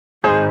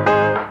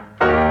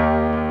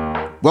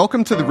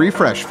Welcome to The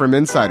Refresh from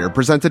Insider,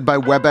 presented by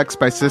WebEx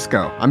by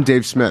Cisco. I'm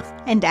Dave Smith.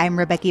 And I'm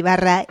Rebecca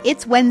Ibarra.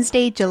 It's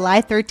Wednesday,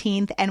 July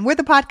 13th, and we're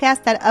the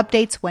podcast that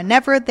updates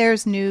whenever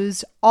there's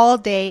news all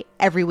day,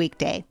 every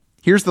weekday.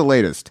 Here's the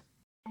latest.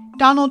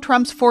 Donald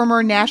Trump's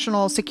former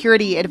National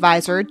Security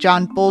Advisor,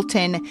 John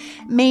Bolton,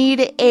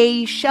 made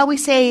a, shall we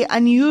say,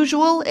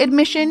 unusual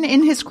admission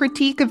in his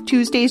critique of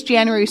Tuesday's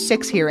January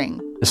 6 hearing.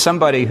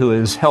 Somebody who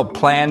has helped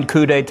plan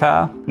coup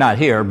d'etat, not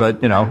here,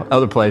 but,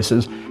 other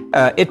places,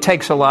 it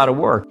takes a lot of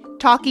work.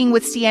 Talking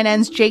with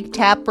CNN's Jake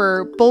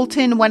Tapper,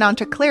 Bolton went on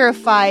to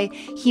clarify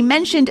he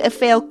mentioned a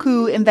failed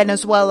coup in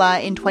Venezuela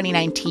in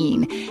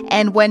 2019.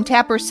 And when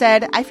Tapper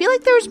said, "I feel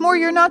like there's more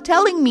you're not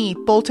telling me,"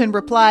 Bolton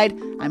replied,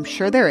 "I'm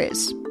sure there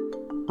is."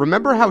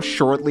 Remember how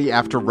shortly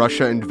after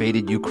Russia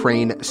invaded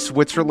Ukraine,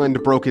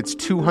 Switzerland broke its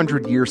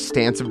 200-year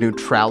stance of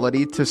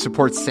neutrality to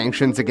support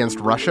sanctions against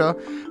Russia?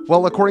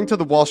 Well, according to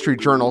the Wall Street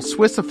Journal,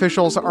 Swiss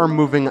officials are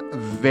moving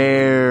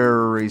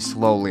very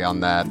slowly on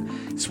that.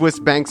 Swiss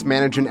banks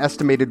manage an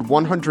estimated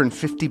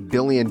 $150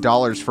 billion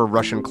for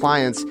Russian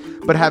clients,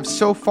 but have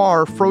so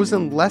far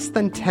frozen less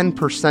than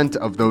 10%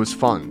 of those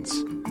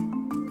funds.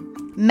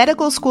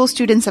 Medical school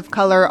students of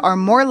color are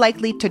more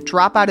likely to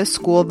drop out of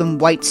school than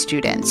white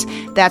students.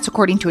 That's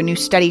according to a new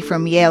study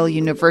from Yale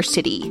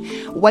University.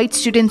 White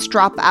students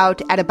drop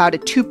out at about a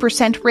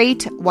 2%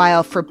 rate,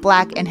 while for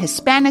Black and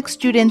Hispanic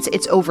students,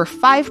 it's over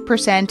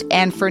 5%,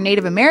 and for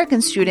Native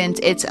American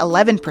students, it's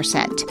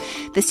 11%.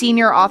 The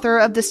senior author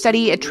of the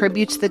study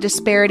attributes the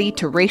disparity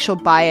to racial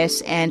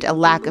bias and a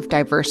lack of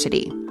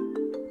diversity.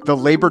 The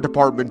Labor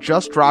Department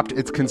just dropped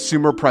its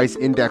Consumer Price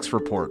Index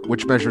report,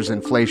 which measures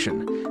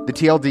inflation. The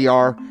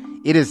TLDR,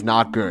 it is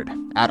not good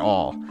at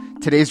all.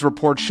 Today's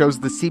report shows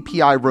the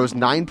CPI rose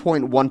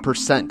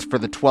 9.1% for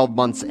the 12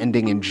 months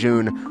ending in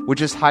June, which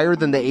is higher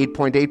than the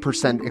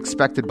 8.8%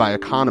 expected by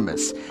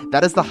economists.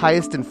 That is the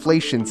highest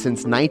inflation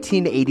since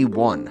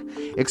 1981.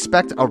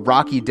 Expect a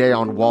rocky day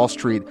on Wall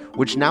Street,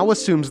 which now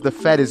assumes the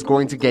Fed is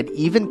going to get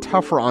even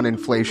tougher on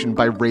inflation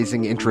by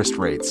raising interest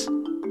rates.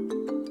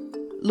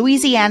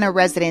 Louisiana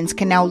residents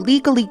can now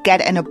legally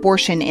get an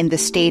abortion in the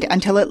state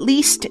until at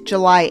least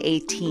July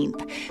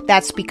 18th.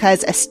 That's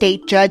because a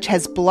state judge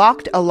has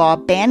blocked a law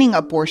banning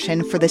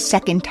abortion for the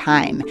second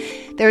time.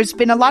 There's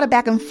been a lot of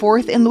back and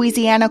forth in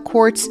Louisiana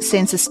courts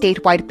since a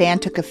statewide ban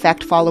took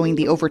effect following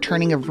the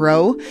overturning of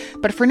Roe.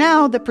 But for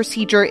now, the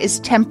procedure is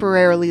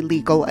temporarily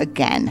legal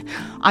again.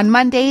 On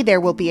Monday,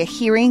 there will be a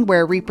hearing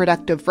where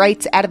reproductive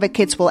rights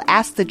advocates will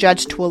ask the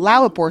judge to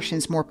allow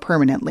abortions more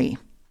permanently.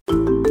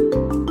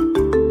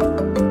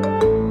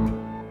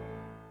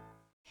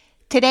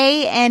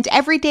 Today and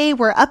every day,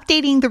 we're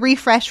updating the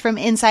refresh from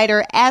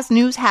Insider as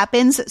news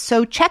happens,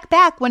 so check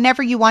back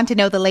whenever you want to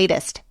know the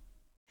latest.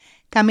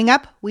 Coming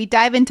up, we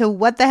dive into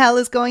what the hell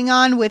is going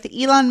on with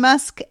Elon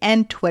Musk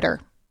and Twitter.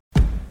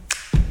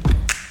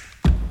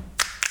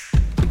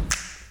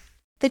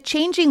 The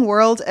changing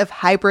world of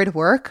hybrid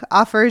work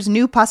offers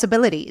new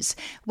possibilities.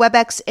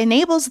 WebEx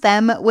enables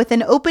them with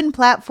an open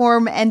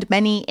platform and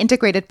many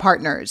integrated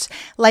partners,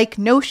 like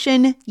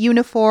Notion,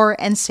 Unifor,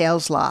 and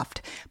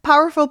SalesLoft.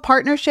 Powerful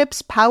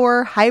partnerships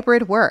power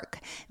hybrid work.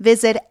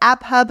 Visit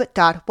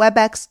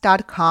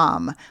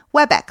apphub.webex.com.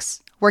 WebEx,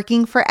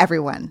 working for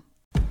everyone.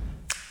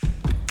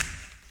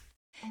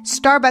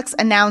 Starbucks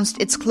announced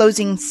it's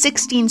closing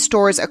 16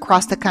 stores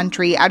across the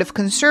country out of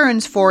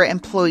concerns for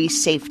employee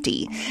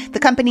safety.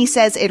 The company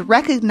says it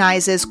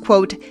recognizes,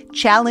 quote,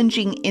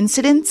 challenging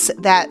incidents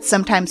that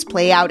sometimes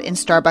play out in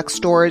Starbucks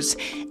stores,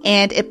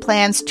 and it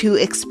plans to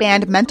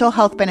expand mental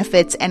health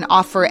benefits and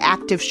offer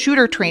active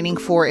shooter training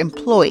for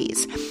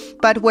employees.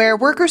 But where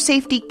worker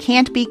safety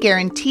can't be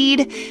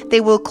guaranteed,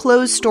 they will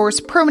close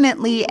stores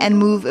permanently and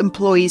move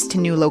employees to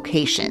new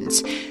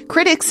locations.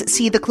 Critics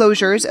see the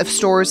closures of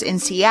stores in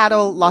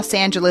Seattle, Los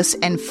Angeles,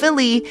 and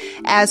Philly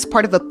as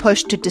part of a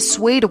push to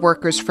dissuade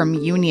workers from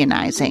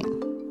unionizing.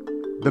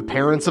 The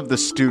parents of the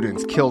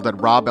students killed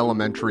at Robb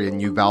Elementary in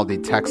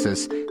Uvalde,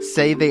 Texas,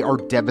 say they are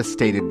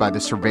devastated by the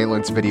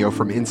surveillance video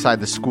from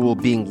inside the school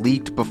being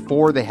leaked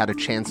before they had a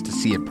chance to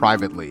see it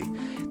privately.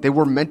 They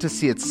were meant to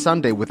see it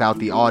Sunday without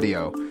the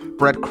audio.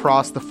 Brett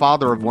Cross, the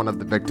father of one of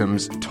the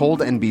victims,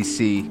 told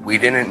NBC, "We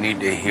didn't need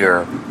to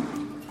hear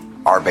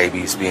our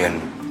babies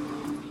being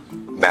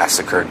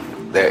massacred.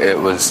 It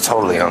was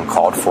totally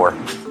uncalled for."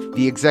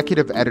 The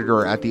executive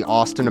editor at the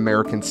Austin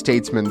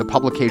American-Statesman, the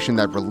publication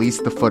that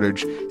released the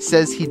footage,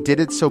 says he did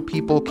it so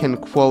people can,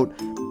 quote,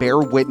 bear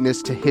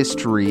witness to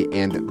history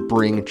and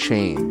bring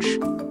change.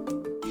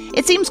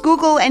 It seems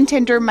Google and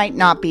Tinder might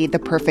not be the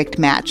perfect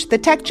match. The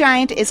tech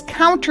giant is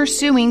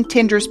countersuing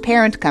Tinder's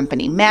parent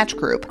company, Match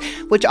Group,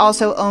 which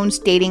also owns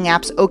dating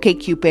apps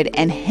OkCupid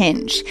and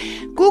Hinge.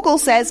 Google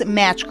says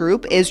Match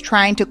Group is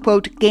trying to,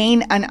 quote,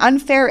 gain an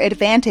unfair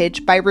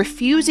advantage by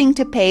refusing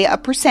to pay a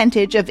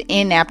percentage of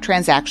in-app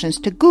transactions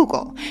to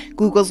Google.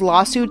 Google's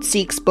lawsuit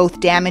seeks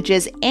both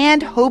damages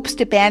and hopes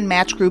to ban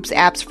Match Group's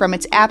apps from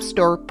its app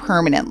store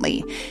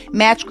permanently.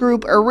 Match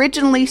Group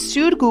originally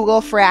sued Google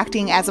for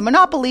acting as a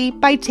monopoly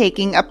by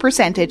taking a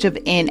percentage of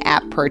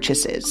in-app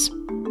purchases.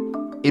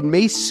 it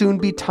may soon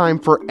be time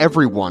for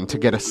everyone to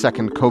get a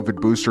second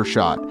COVID booster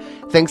shot.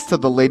 Thanks to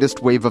the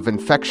latest wave of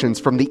infections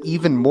from the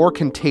even more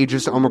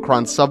contagious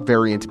Omicron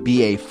subvariant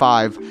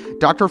BA.5,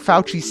 Dr.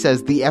 Fauci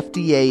says the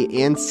FDA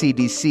and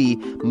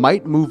CDC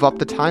might move up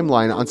the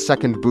timeline on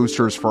second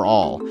boosters for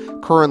all.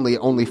 Currently,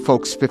 only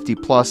folks 50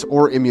 plus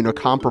or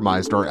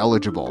immunocompromised are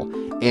eligible.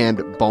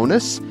 And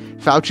bonus,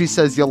 Fauci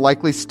says you'll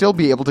likely still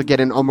be able to get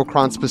an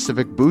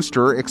Omicron-specific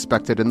booster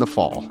expected in the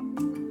fall.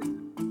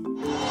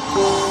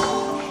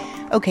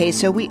 Okay,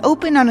 so we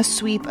open on a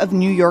sweep of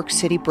New York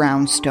City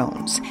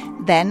brownstones.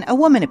 Then a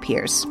woman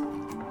appears.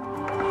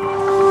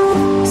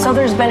 So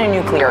there's been a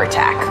nuclear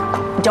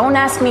attack. Don't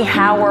ask me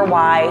how or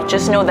why,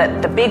 just know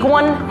that the big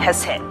one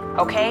has hit,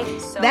 okay?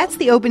 That's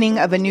the opening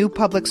of a new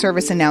public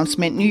service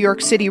announcement New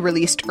York City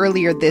released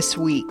earlier this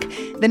week.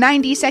 The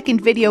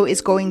 90-second video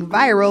is going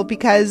viral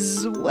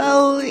because,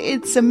 well,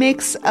 it's a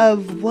mix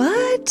of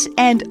what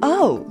and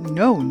oh,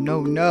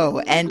 no,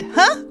 and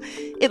huh?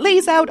 It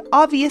lays out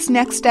obvious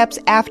next steps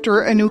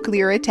after a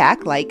nuclear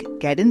attack, like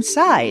get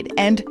inside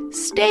and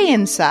stay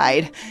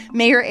inside.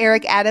 Mayor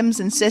Eric Adams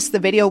insists the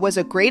video was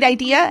a great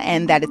idea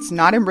and that it's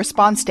not in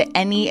response to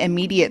any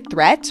immediate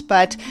threat.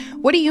 But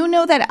what do you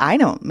know that I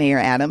don't, Mayor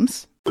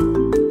Adams?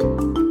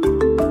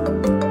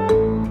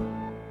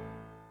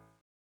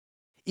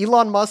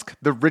 Elon Musk,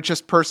 the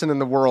richest person in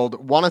the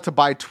world, wanted to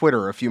buy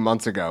Twitter a few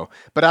months ago,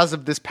 but as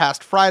of this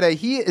past Friday,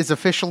 he is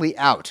officially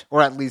out,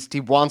 or at least he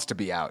wants to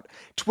be out.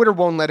 Twitter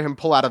won't let him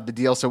pull out of the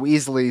deal so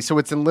easily, so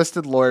it's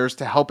enlisted lawyers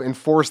to help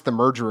enforce the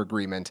merger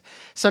agreement.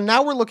 So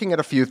now we're looking at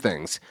a few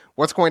things.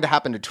 What's going to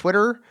happen to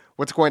Twitter?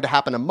 What's going to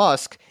happen to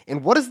Musk?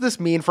 And what does this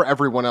mean for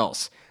everyone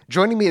else?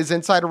 Joining me is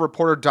insider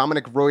reporter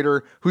Dominic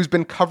Reuter, who's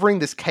been covering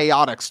this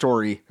chaotic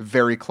story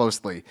very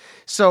closely.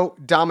 So,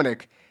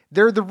 Dominic,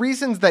 there are the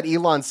reasons that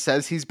Elon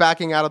says he's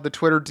backing out of the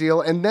Twitter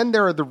deal, and then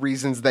there are the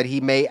reasons that he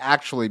may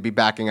actually be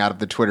backing out of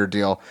the Twitter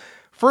deal.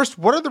 First,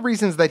 what are the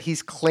reasons that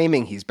he's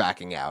claiming he's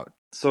backing out?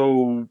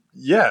 So,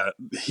 yeah,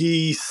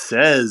 he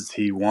says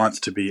he wants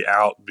to be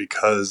out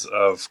because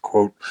of,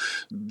 quote,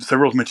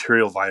 several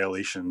material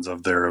violations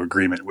of their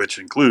agreement, which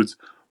includes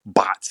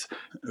bots,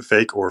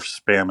 fake or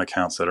spam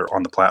accounts that are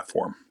on the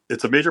platform.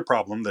 It's a major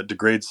problem that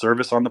degrades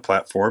service on the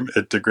platform.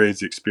 It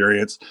degrades the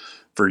experience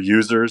for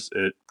users.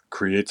 It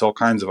creates all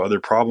kinds of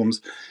other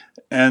problems.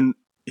 And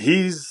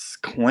he's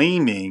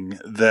claiming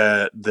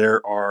that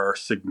there are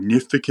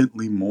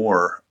significantly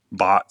more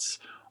bots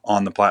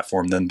on the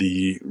platform than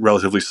the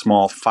relatively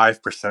small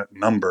 5%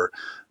 number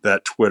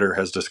that Twitter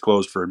has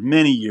disclosed for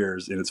many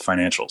years in its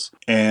financials.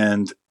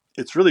 And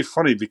it's really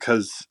funny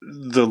because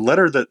the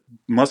letter that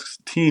Musk's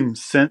team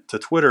sent to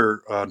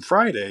Twitter on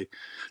Friday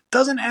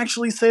doesn't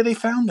actually say they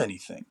found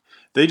anything.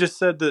 They just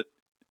said that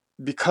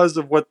because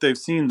of what they've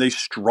seen, they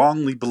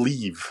strongly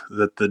believe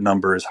that the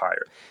number is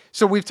higher.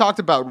 So we've talked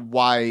about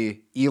why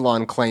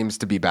Elon claims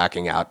to be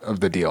backing out of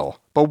the deal,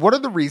 but what are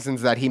the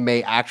reasons that he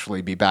may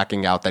actually be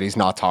backing out that he's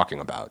not talking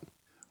about?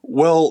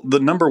 Well,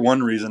 the number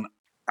one reason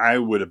I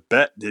would have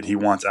bet that he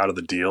wants out of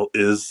the deal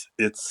is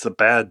it's a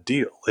bad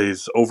deal.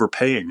 He's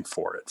overpaying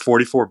for it.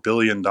 $44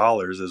 billion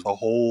is a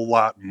whole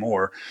lot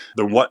more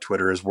than what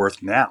Twitter is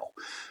worth now.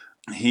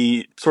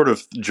 He sort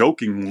of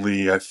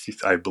jokingly,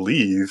 I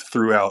believe,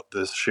 threw out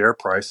this share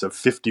price of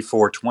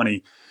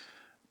 $54.20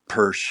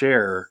 per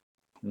share,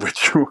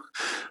 which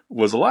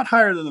was a lot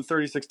higher than the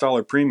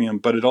 $36 premium,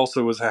 but it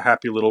also was a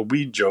happy little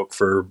weed joke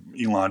for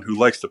Elon, who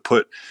likes to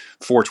put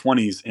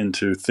 420s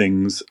into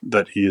things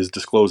that he is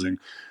disclosing.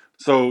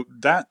 So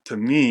that, to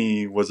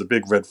me, was a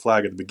big red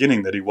flag at the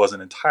beginning that he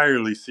wasn't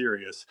entirely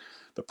serious.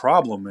 The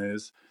problem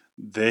is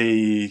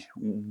they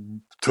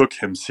took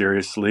him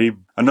seriously.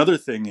 Another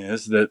thing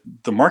is that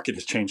the market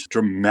has changed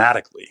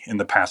dramatically in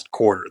the past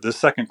quarter. This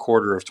second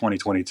quarter of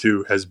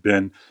 2022 has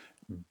been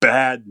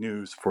bad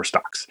news for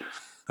stocks,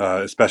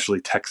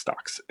 especially tech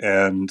stocks.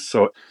 And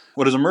so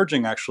what is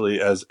emerging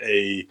actually as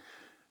a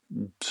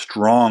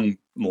strong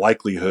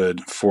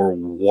likelihood for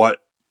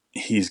what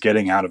he's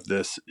getting out of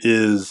this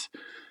is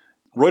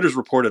Reuters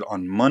reported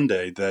on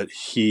Monday that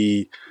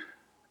he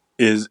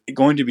is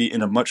going to be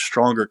in a much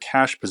stronger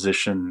cash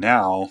position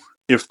now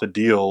if the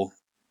deal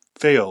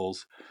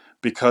fails,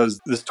 because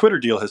this Twitter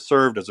deal has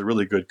served as a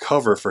really good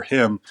cover for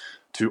him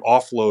to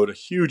offload a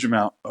huge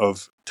amount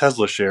of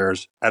Tesla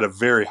shares at a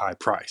very high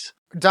price.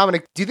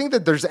 Dominic, do you think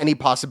that there's any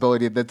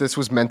possibility that this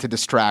was meant to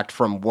distract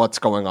from what's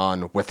going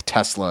on with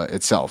Tesla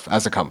itself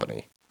as a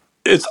company?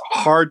 It's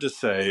hard to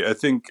say. I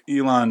think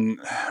Elon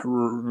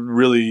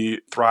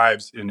really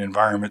thrives in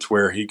environments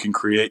where he can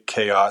create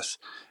chaos.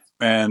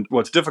 And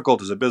what's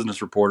difficult as a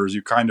business reporter is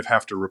you kind of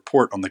have to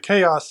report on the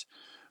chaos,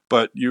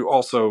 but you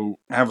also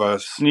have a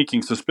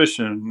sneaking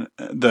suspicion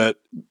that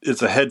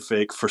it's a head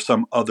fake for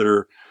some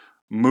other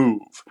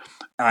move.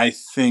 I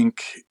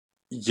think,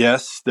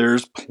 yes,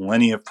 there's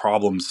plenty of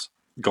problems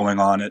going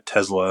on at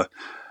Tesla.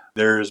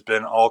 There's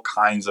been all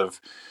kinds of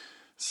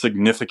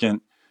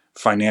significant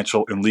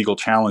financial and legal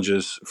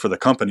challenges for the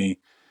company.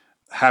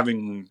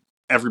 Having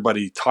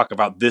everybody talk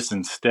about this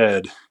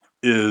instead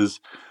is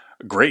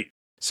great.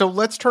 So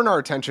let's turn our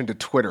attention to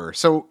Twitter.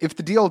 So if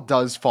the deal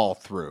does fall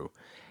through,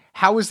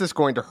 how is this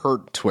going to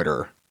hurt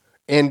Twitter?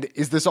 And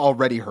is this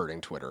already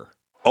hurting Twitter?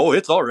 Oh,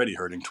 it's already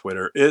hurting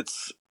Twitter. They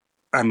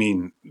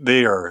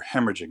are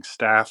hemorrhaging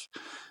staff.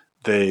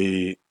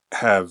 They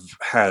have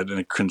had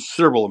a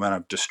considerable amount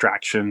of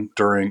distraction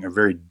during a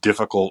very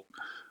difficult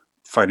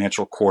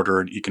financial quarter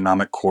and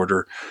economic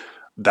quarter.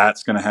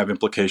 That's going to have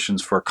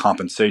implications for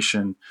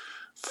compensation,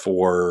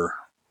 for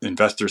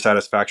investor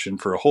satisfaction,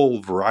 for a whole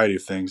variety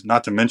of things,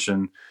 not to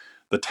mention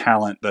the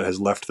talent that has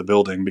left the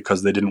building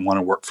because they didn't want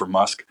to work for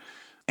Musk,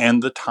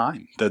 and the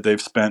time that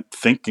they've spent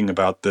thinking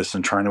about this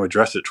and trying to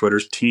address it.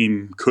 Twitter's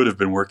team could have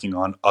been working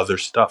on other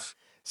stuff.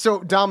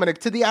 So, Dominic,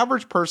 to the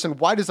average person,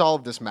 why does all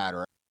of this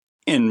matter?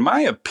 In my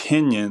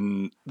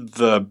opinion,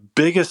 the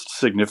biggest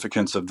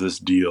significance of this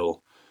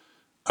deal,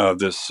 of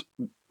this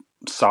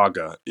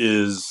saga,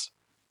 is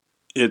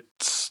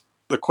it's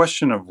the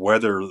question of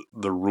whether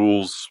the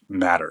rules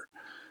matter.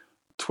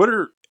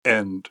 Twitter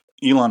and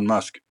Elon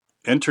Musk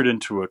entered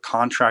into a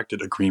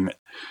contracted agreement.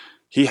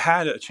 He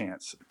had a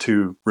chance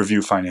to review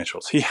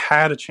financials. He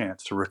had a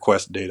chance to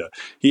request data.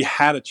 He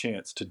had a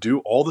chance to do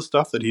all the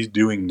stuff that he's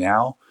doing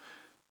now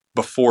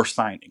before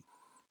signing.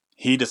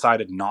 He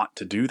decided not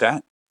to do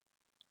that,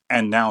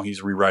 and now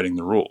he's rewriting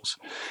the rules.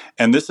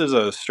 And this is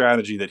a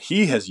strategy that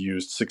he has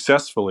used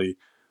successfully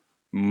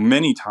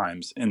many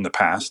times in the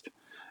past.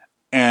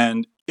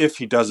 And if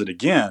he does it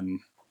again,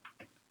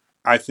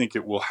 I think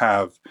it will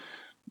have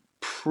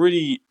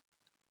pretty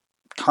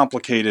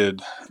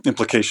complicated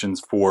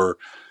implications for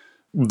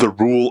the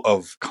rule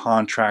of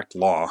contract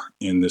law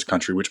in this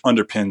country, which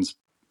underpins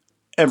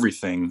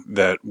everything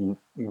that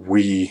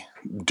we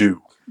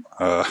do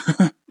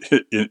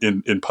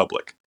in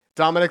public.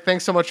 Dominic,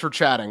 thanks so much for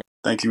chatting.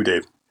 Thank you,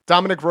 Dave.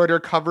 Dominic Reuter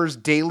covers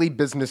daily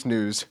business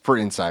news for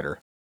Insider.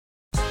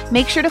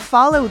 Make sure to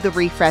follow The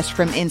Refresh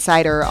from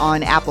Insider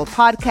on Apple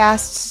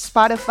Podcasts,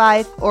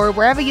 Spotify, or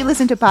wherever you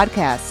listen to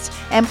podcasts.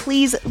 And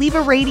please leave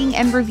a rating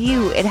and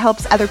review. It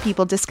helps other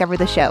people discover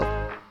the show.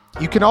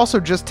 You can also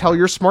just tell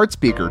your smart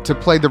speaker to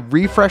play the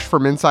Refresh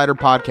from Insider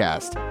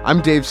podcast.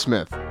 I'm Dave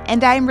Smith.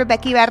 And I'm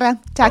Rebecca Ibarra.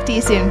 Talk to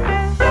you soon.